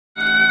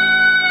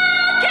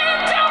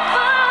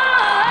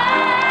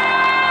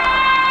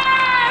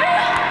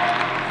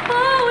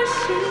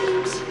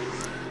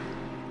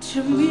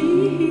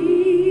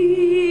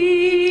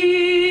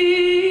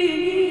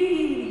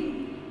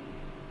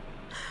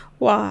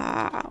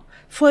¡Wow!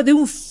 Fue de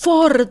un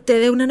forte,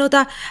 de una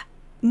nota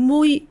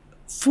muy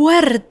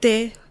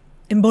fuerte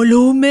en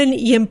volumen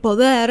y en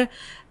poder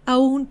a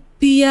un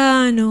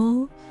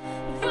piano.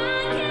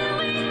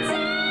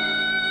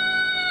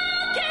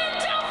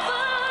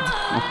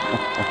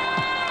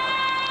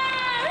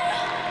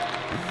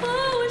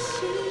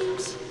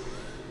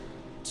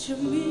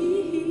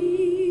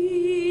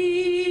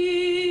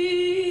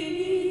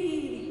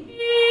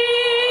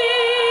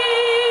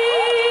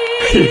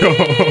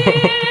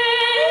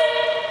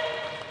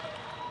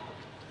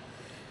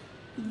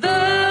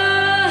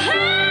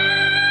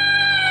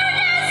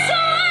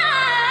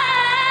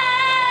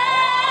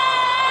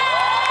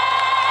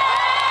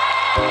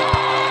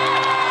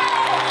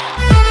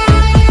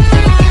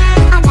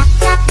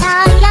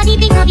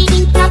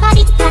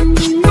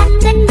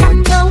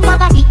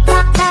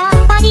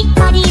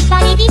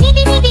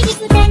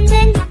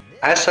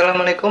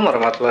 Assalamualaikum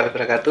warahmatullahi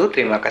wabarakatuh.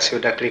 Terima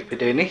kasih udah klik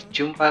video ini.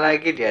 Jumpa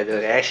lagi di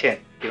Adele Reaction.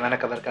 Gimana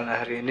kabar kalian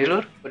hari ini,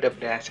 lur?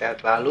 Mudah-mudahan sehat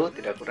selalu,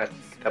 tidak kurang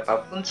sedikit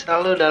apapun,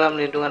 selalu dalam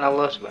lindungan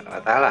Allah Subhanahu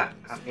wa taala.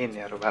 Amin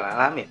ya rabbal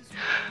alamin.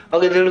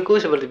 Oke, duluku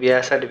seperti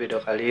biasa di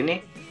video kali ini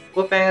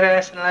gue pengen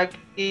reaction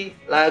lagi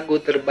lagu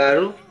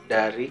terbaru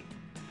dari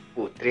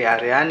Putri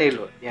Ariani,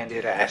 lur, yang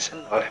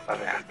direaction oleh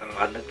para aktor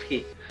luar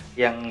negeri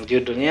yang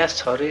judulnya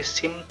Sorry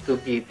Seem to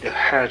Be the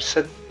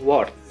Hardest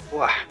Word.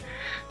 Wah,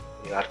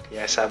 luar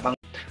biasa bang.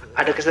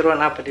 Ada keseruan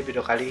apa di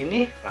video kali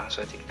ini?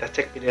 Langsung aja kita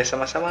cek video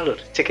sama-sama,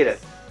 lur. Check it out.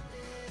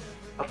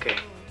 Okay.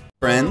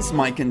 Friends,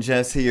 Mike and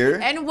Jess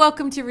here. And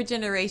welcome to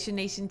Regeneration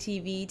Nation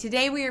TV.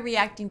 Today we are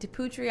reacting to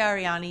Putri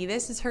Ariani.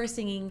 This is her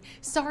singing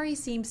Sorry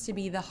Seems to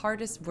Be the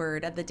Hardest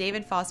Word at the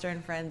David Foster and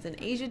Friends in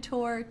Asia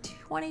Tour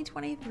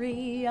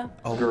 2023. A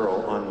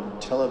girl on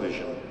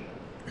television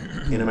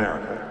in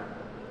America.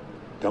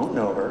 Don't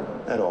know her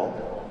at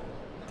all.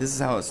 This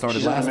is how it started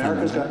She's on last time.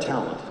 America's Got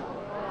Talent.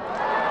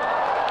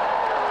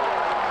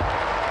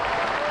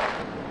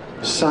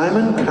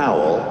 Simon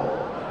Cowell,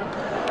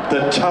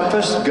 the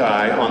toughest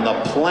guy on the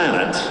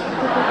planet,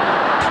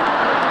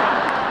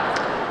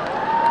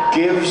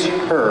 gives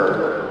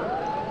her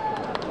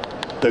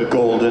the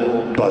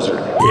golden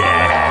buzzer.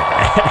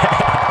 Yeah.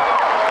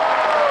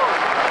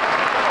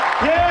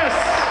 Yes!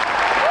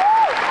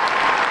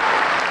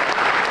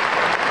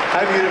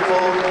 Hi, beautiful.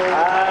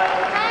 Hi.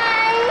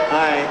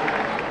 Hi.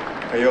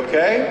 Are you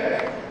okay?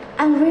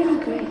 I'm really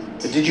great.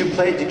 Did you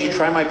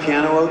try my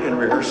piano out in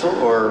rehearsal,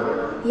 or?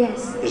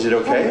 Yes. Is it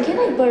okay? Can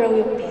I borrow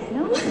your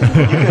piano?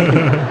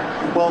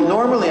 Well,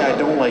 normally I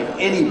don't like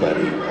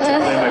anybody to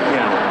play my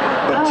piano,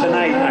 but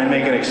tonight I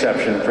make an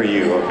exception for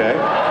you, okay? Oh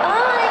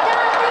my God,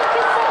 thank you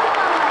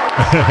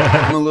so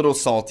much. I'm a little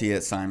salty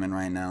at Simon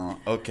right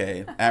now.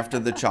 Okay, after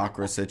the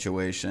chakra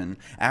situation,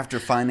 after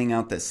finding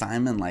out that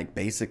Simon like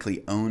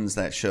basically owns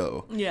that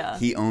show. Yeah.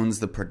 He owns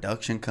the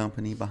production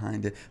company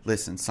behind it.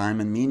 Listen,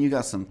 Simon, me and you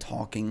got some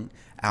talking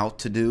out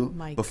to do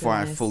before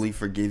I fully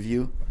forgive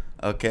you,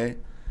 okay?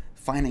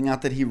 Finding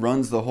out that he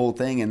runs the whole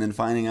thing, and then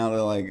finding out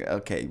like,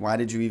 okay, why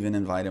did you even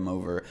invite him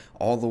over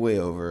all the way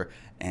over?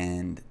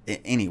 And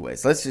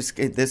anyways, let's just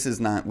get, this is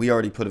not, we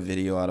already put a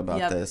video out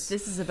about this.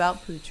 This is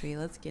about Putri.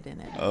 Let's get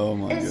in it. Oh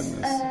my goodness.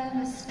 It's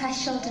a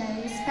special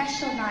day,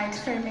 special night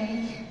for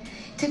me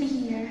to be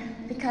here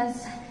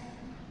because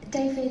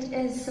David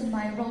is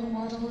my role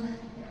model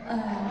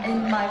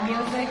in my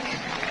music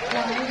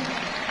life.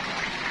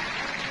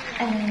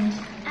 And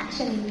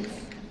actually,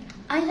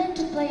 I learned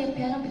to play a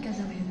piano because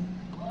of him.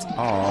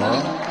 Aww,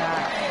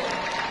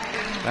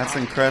 that's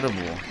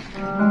incredible.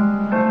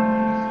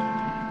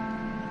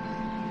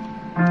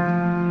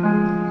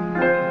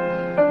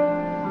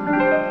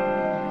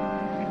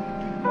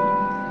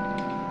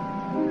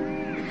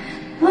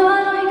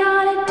 What I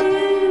gotta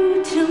do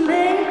to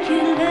make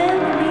you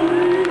love me?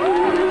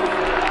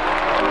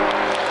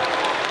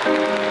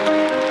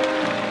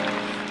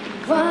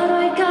 What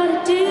I gotta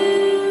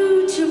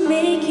do to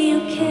make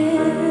you care?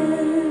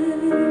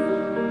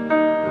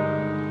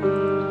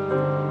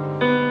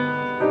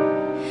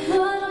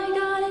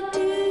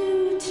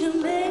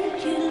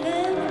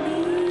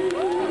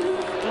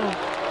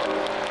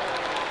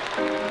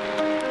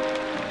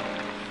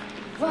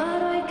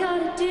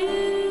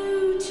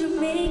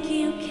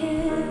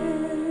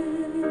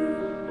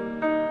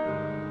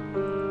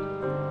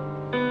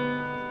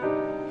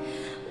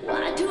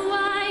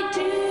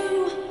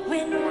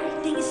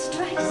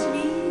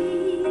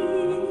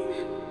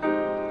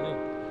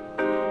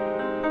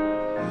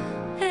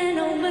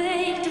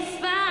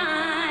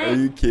 Are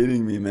you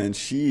kidding me, man?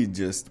 She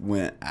just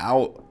went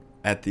out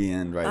at the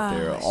end right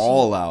there,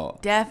 all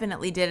out.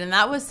 Definitely did. And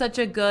that was such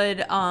a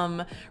good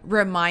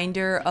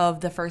reminder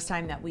of the first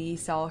time that we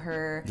saw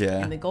her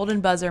in the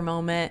golden buzzer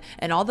moment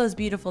and all those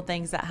beautiful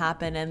things that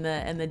happened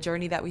and the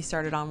journey that we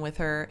started on with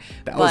her.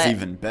 That was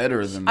even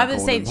better than the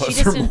golden buzzer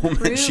she just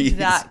moment. improved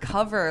that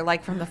cover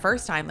like from the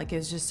first time. Like it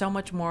was just so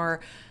much more.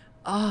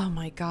 Oh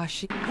my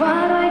gosh. What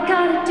I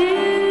gotta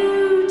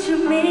do to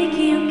make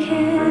you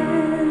care?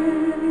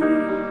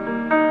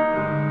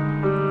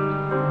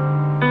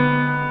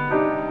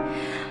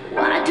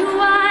 What do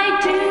I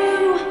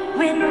do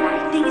when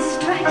lightning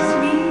strikes?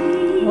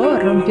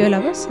 rompió la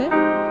voz, ¿eh?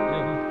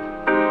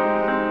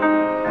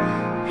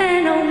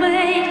 And I'll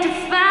wake to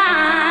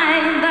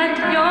find that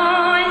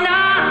you're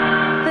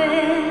not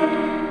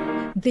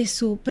there. De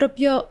su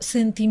propio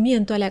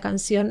sentimiento a la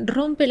canción,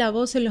 rompe la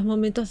voz en los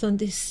momentos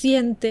donde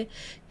siente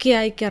que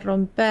hay que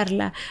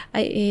romperla,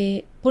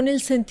 pone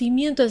el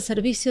sentimiento al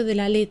servicio de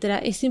la letra.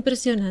 Es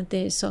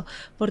impresionante eso,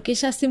 porque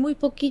ella hace muy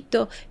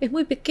poquito, es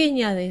muy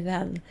pequeña de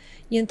edad,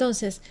 y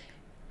entonces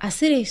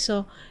hacer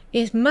eso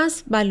es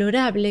más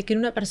valorable que en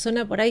una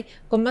persona por ahí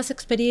con más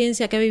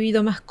experiencia, que ha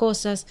vivido más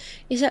cosas.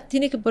 Ella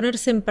tiene que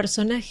ponerse en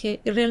personaje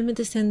y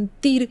realmente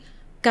sentir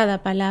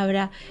cada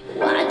palabra.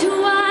 What do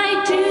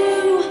I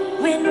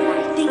do when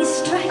lightning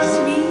strikes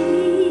me?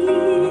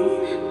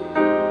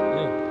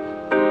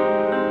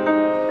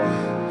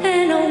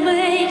 And I'll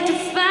wake to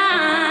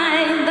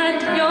find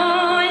that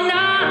you're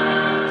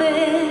not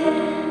there.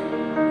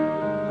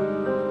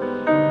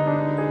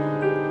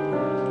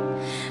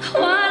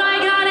 What I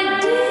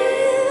gotta do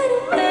to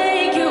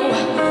make you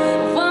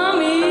for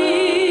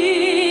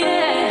me?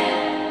 Yeah.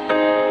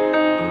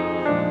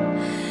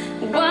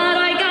 What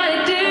I gotta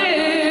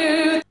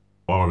do.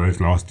 Oh, those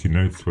last two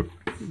notes were.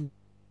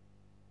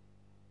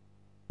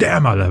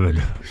 Damn, I love it.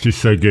 She's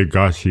so good,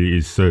 gosh, she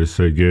is so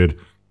good.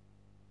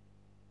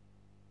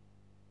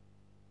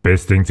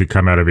 Best thing to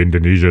come out of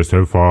Indonesia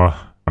so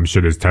far. I'm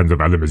sure there's tons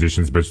of other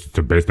musicians, but it's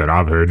the best that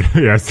I've heard.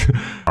 Yes.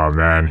 Oh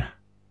man,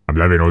 I'm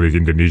loving all these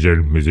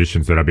Indonesian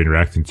musicians that I've been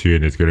reacting to,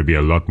 and there's going to be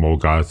a lot more,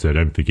 guys, so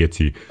don't forget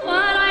to.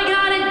 What I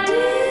gotta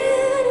do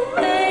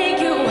to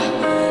make you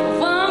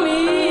for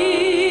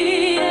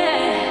me?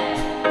 Yeah.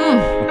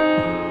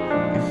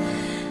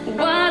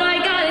 What I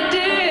gotta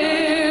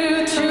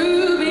do to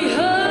be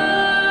heard?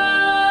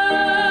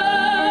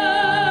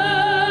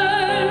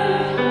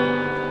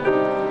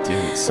 Dude,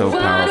 it's so What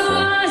do powerful.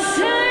 I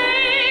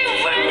say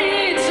when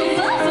it's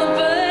love,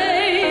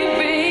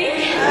 baby?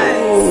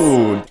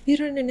 Oh,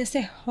 ¿Vieron en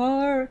ese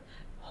hard?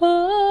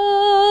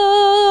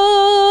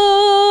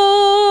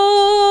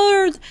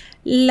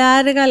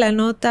 Larga la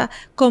nota,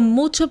 con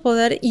mucho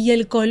poder, y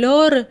el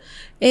color,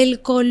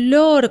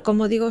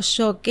 como digo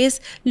yo, que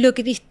es lo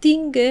que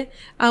distingue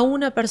a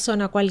una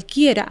persona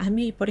cualquiera, a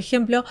mí, por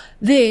ejemplo,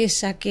 de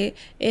ella, que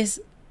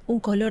es un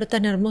color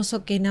tan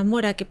hermoso que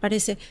enamora, que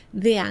parece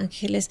de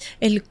ángeles.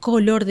 El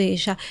color de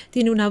ella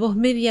tiene una voz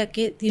media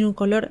que tiene un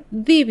color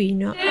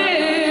divino. To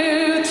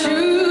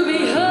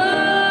be heard.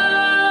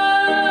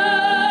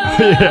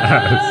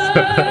 Yes.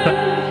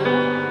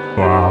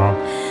 Wow.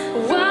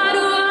 What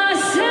do I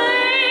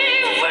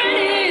say when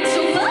it's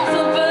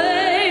love,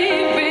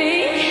 baby?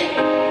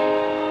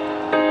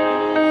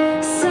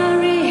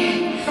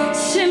 Sorry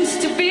seems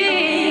to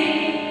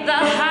be the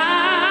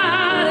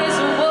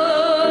hardest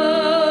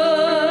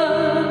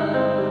word.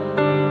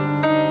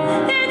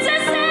 It's a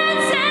sad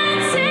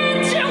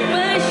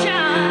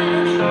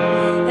situation,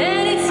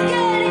 and it's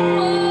getting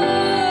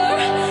more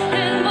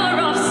and more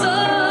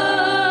absurd.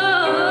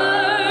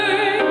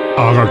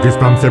 Oh, I got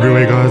goosebumps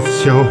everywhere, guys.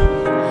 Show.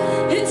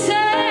 It's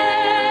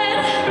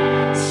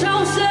sad,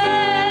 so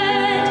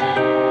sad.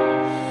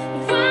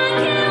 Why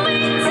can't we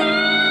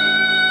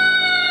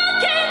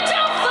talk and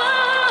don't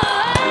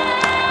fight?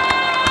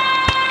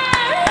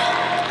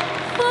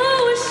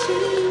 Oh, it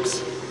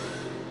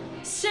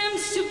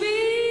seems to be.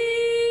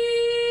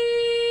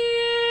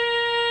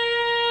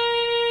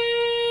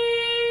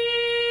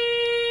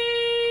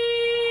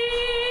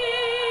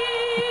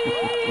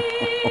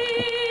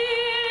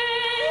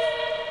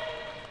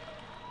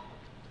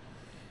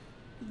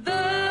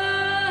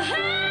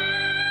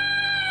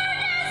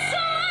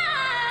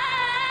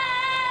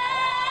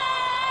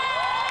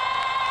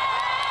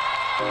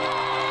 The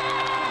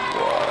hardest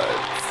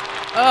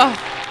Oh,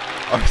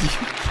 are you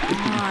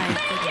kidding? my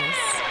goodness.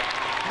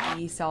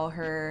 We saw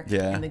her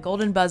Yeah. in the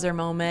golden buzzer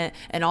moment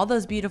and all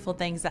those beautiful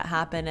things that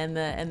happened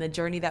and the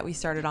journey that we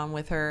started on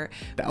with her.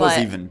 That was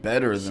But even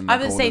better than the I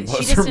would say golden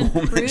she just buzzer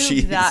moment. improved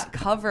Jeez. that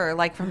cover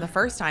like from the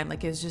first time.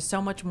 Like it was just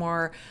so much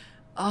more.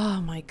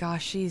 Oh my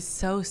gosh, she's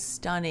so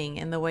stunning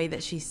in the way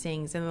that she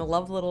sings and the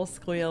love little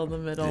squeal in the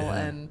middle. Yeah.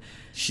 And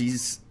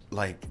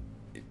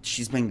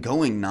She's been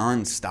going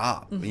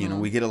non-stop. You know,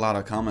 we get a lot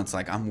of comments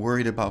like, I'm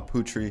worried about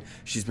Putri.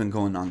 She's been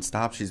going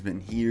non-stop. She's been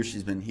here.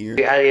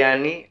 Putri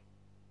Ariani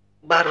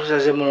baru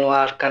saja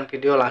mengeluarkan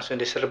video langsung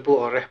diserbu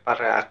oleh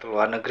para aktor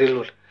luar negeri,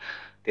 Lur.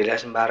 Tidak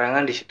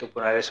sembarangan, di situ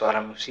pun ada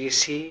seorang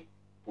musisi,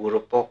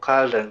 guru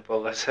vokal, dan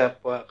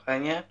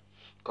pokoknya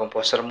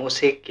komposer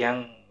musik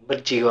yang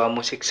berjiwa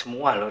musik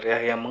semua, Lur,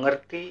 ya, yang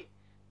mengerti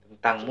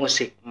tentang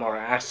musik.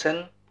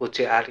 Merasa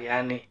Putri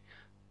Ariani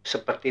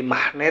seperti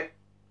magnet,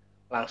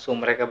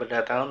 langsung mereka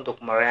berdatangan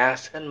untuk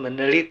merasa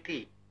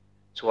meneliti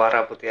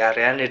suara Putri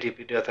Ariani di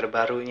video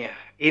terbarunya.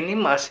 Ini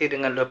masih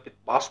dengan David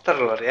Foster,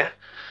 Lur, ya.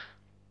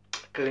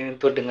 Kalian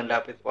itu dengan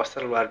David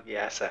Foster luar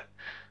biasa.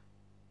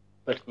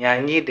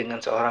 Bernyanyi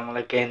dengan seorang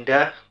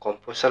legenda,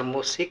 komposer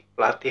musik,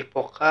 pelatih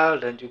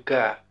vokal, dan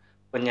juga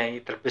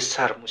penyanyi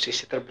terbesar,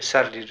 musisi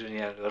terbesar di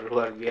dunia, Lur.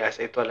 Luar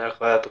biasa, itu adalah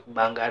suatu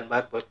kebanggaan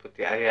banget buat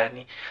Putri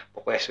Ariani.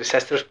 Pokoknya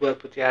sukses terus buat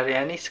Putri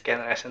Ariani.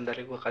 Sekian lesson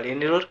dari gue kali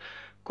ini, Lur.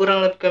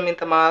 Kurang lebih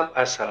minta maaf.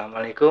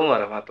 Assalamualaikum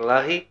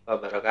warahmatullahi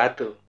wabarakatuh.